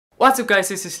What's up guys,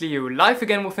 this is Leolive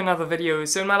again with another video.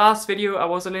 So in my last video I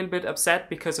was a little bit upset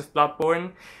because of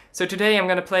Bloodborne. So today I'm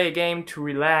gonna play a game to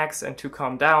relax and to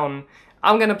calm down.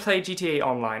 I'm gonna play GTA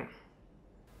Online.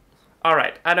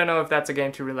 Alright, I don't know if that's a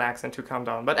game to relax and to calm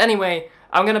down. But anyway,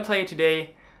 I'm gonna play it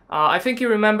today. I think you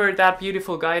remember that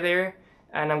beautiful guy there.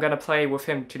 And I'm gonna play with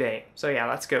him today. So yeah,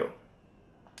 let's go.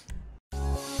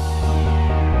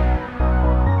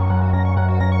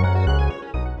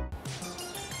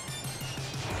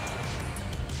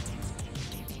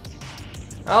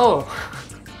 Oh,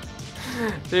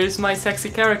 there's my sexy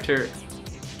character.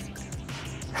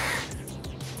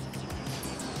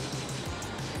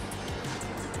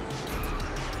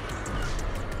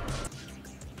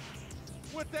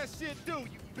 What that shit do, you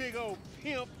big old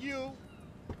pimp, you?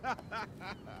 I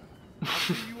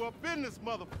see you up in this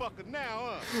motherfucker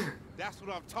now, huh? That's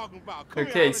what I'm talking about.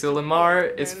 Okay, so Lamar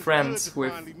is friends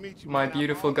with my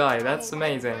beautiful guy. That's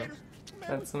amazing.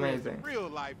 That's amazing. Real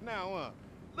life now, huh?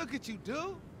 Look at you,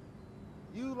 dude.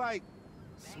 You like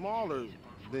smaller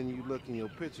than you look in your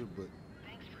picture, but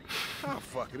oh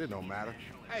fuck it, it don't matter.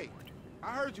 Hey,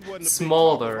 I heard you wasn't a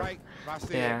smaller, right? I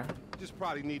said, yeah. Just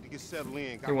probably need to get settled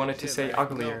in. You wanted to say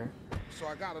uglier. So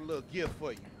I got a little gift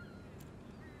for you.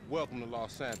 Welcome to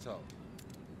Los Santos.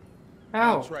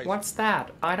 Oh, what's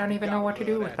that? I don't even know what to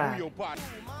do with that.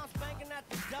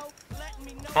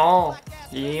 Oh,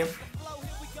 yeah.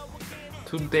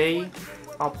 Today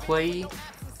I'll play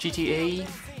GTA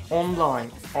Online.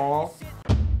 Oh.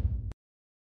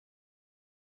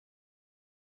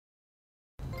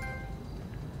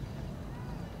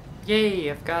 Yay,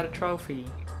 I've got a trophy.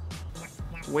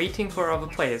 Waiting for other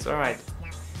players, alright.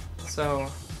 So,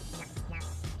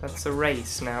 that's a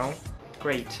race now.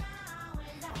 Great.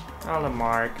 Oh,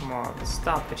 Lamar, come on,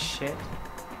 stop this shit.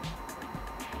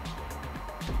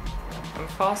 I'm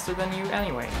faster than you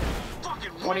anyway.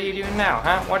 What are you doing now,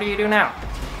 huh? What do you do now?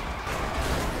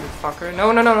 You fucker.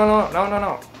 No, no, no, no, no, no, no,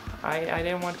 no. I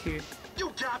didn't want to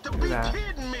You got to do be that.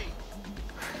 kidding me.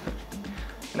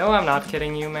 No, I'm not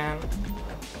kidding you, man.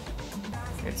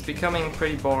 It's becoming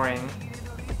pretty boring.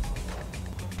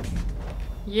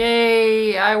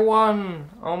 Yay, I won!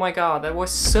 Oh my god, that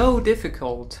was so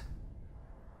difficult.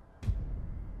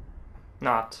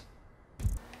 Not.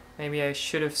 Maybe I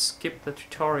should have skipped the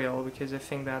tutorial because I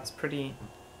think that's pretty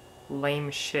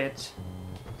lame shit.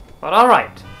 But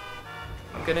alright.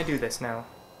 I'm gonna do this now.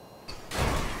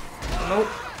 Nope.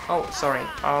 Oh, sorry.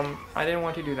 I didn't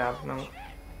want to do that. No.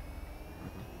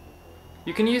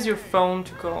 You can use your phone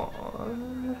to go.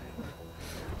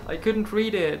 I couldn't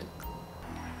read it.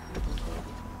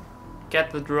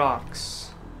 Get the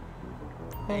drugs.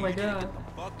 Oh my god.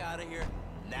 Fuck out of here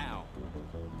now.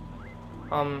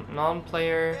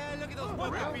 Non-player. Yeah, look at those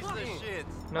fucking pieces of shit.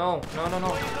 No, no, no,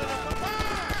 no.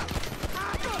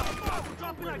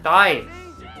 Die.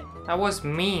 That was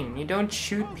mean. You don't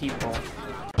shoot people.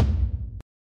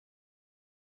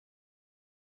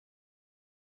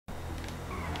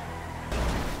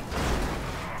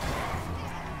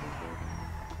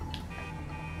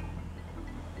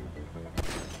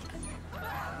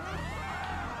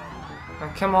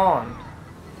 Oh, come on.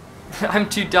 I'm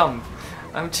too dumb.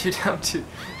 I'm too dumb to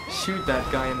shoot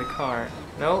that guy in the car.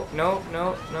 No, no,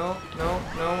 no, no, no,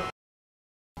 no.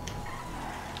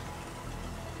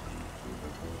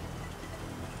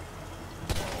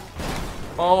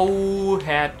 Oh,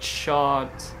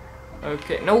 headshot.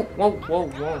 Okay, no, whoa, whoa,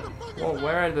 whoa. Whoa,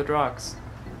 where are the drugs?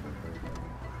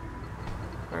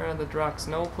 Where are the drugs?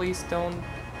 No, please don't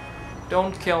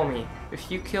kill me.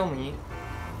 If you kill me...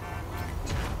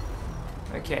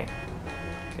 Okay.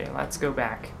 Okay, let's go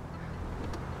back.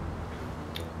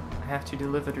 I have to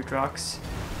deliver the drugs.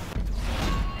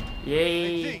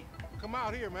 Yay! Hey, G, come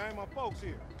out here, man. My folks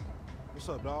here. What's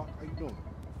up, dog? How you doing?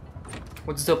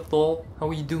 What's up, doll? How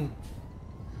you doing?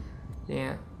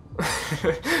 Yeah.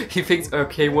 He thinks,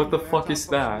 okay, what the fuck is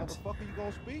that?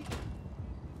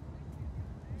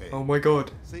 Oh my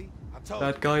god.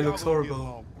 That guy looks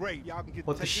horrible.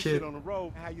 What the shit?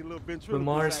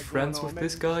 Lamar's friends with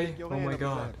this guy? Oh my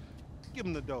god. Give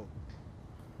him the dough.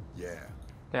 Yeah.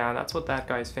 Yeah, that's what that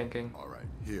guy's thinking. All right.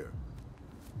 Here.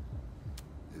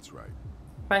 It's right.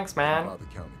 Thanks, man. Bother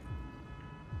counting.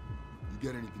 You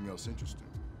get anything else interesting?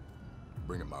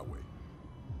 Bring it my way.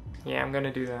 Yeah, I'm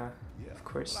gonna do that. Yeah. Of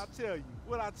course.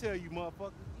 What I tell you,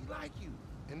 motherfucker? He like you.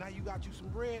 And now you got you some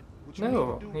bread.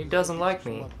 No, he doesn't like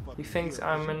me. He thinks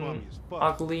I'm an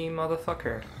ugly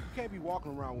motherfucker. You can't be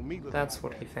walking around with me looking That's like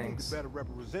what he that. thinks. You better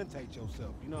representate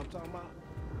yourself. You know what I'm talking about?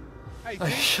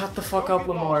 Shut the fuck up,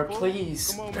 Lamar,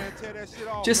 please. Come on, man, tear that shit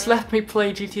off, Just man. let me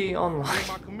play GTA Online. I need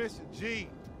my commission. G,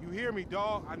 you hear me,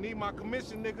 dog? I need my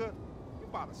commission, nigga. Get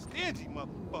about a stingy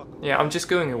motherfucker. Yeah, I'm just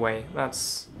going away.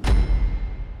 That's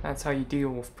how you deal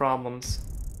with problems.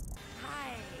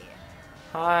 Hi.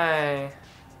 Hi.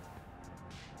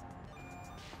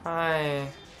 Hi.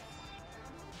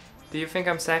 Do you think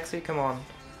I'm sexy? Come on.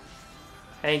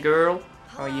 Hey girl,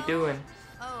 how you doing?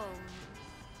 Oh,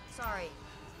 sorry.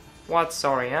 What,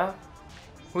 sorry, huh?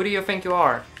 Who do you think you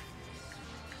are?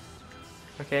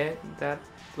 Okay, that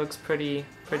looks pretty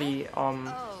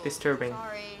Oh, disturbing.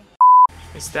 Sorry.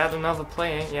 Is that another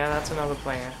player? Yeah, that's another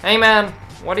player. Hey man,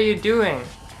 what are you doing?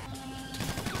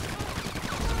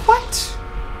 What?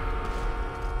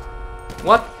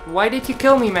 What? Why did you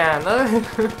kill me, man?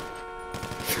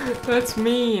 That's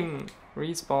mean.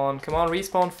 Respawn. Come on,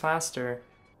 respawn faster.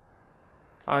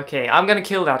 Okay, I'm gonna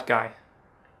kill that guy.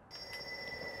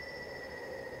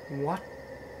 What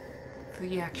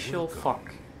the actual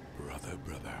fuck? Brother.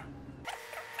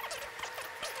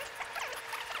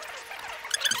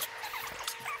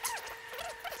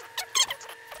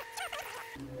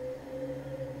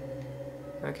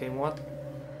 Okay, what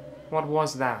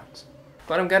was that?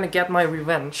 But I'm gonna get my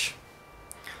revenge.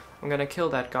 I'm gonna kill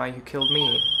that guy who killed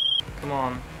me. Come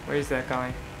on, where is that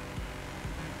guy?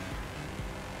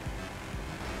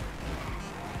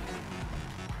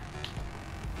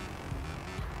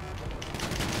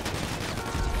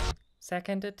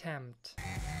 Second attempt.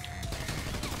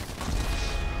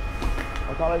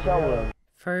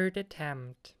 Third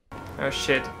attempt. Oh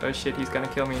shit, he's gonna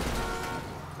kill me.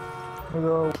 那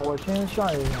个，我先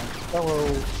下一下，待会儿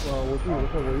我去有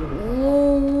事，我一会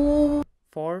儿。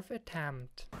 Fourth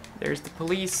attempt. There's the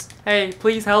police. Hey,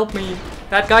 please help me.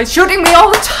 That guy's shooting me all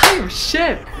the time.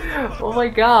 Shit. Oh my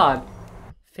god.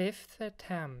 Fifth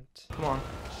attempt. Come on.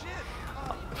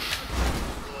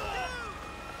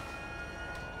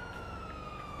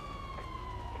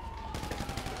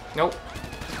 Nope.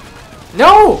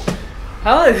 No!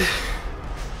 How?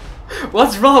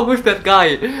 What's wrong with that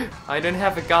guy? I don't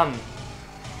have a gun.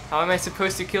 How am I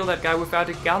supposed to kill that guy without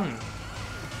a gun?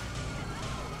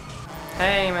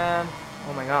 Hey man.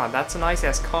 Oh my god, that's a nice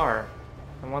ass car.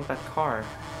 I want that car.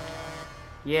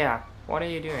 Yeah, what are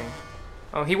you doing?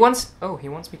 Oh, he wants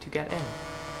me to get in.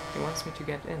 He wants me to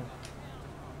get in.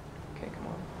 Okay, come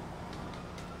on.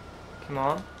 Come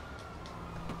on.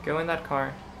 Go in that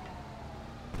car.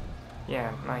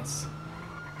 Yeah, nice.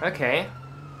 Okay.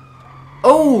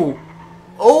 Oh!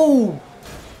 Oh!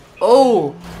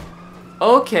 Oh!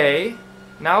 Okay.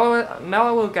 Now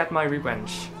I will get my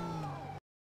revenge.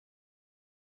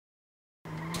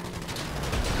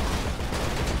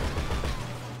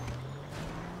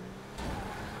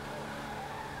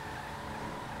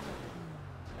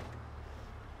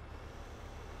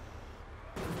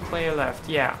 Player left.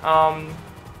 Yeah.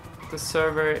 The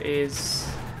server is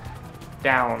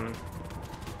down.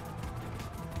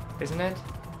 Isn't it?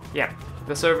 Yeah,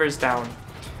 the server is down.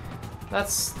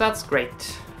 That's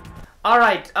great.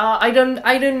 Alright, I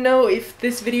don't know if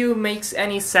this video makes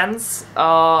any sense.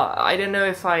 I don't know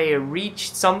if I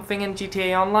reached something in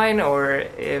GTA Online or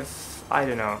if I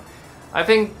don't know. I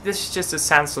think this is just a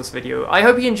senseless video. I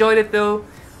hope you enjoyed it though.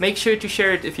 Make sure to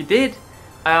share it if you did.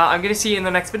 I'm gonna see you in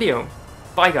the next video.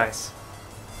 Bye guys.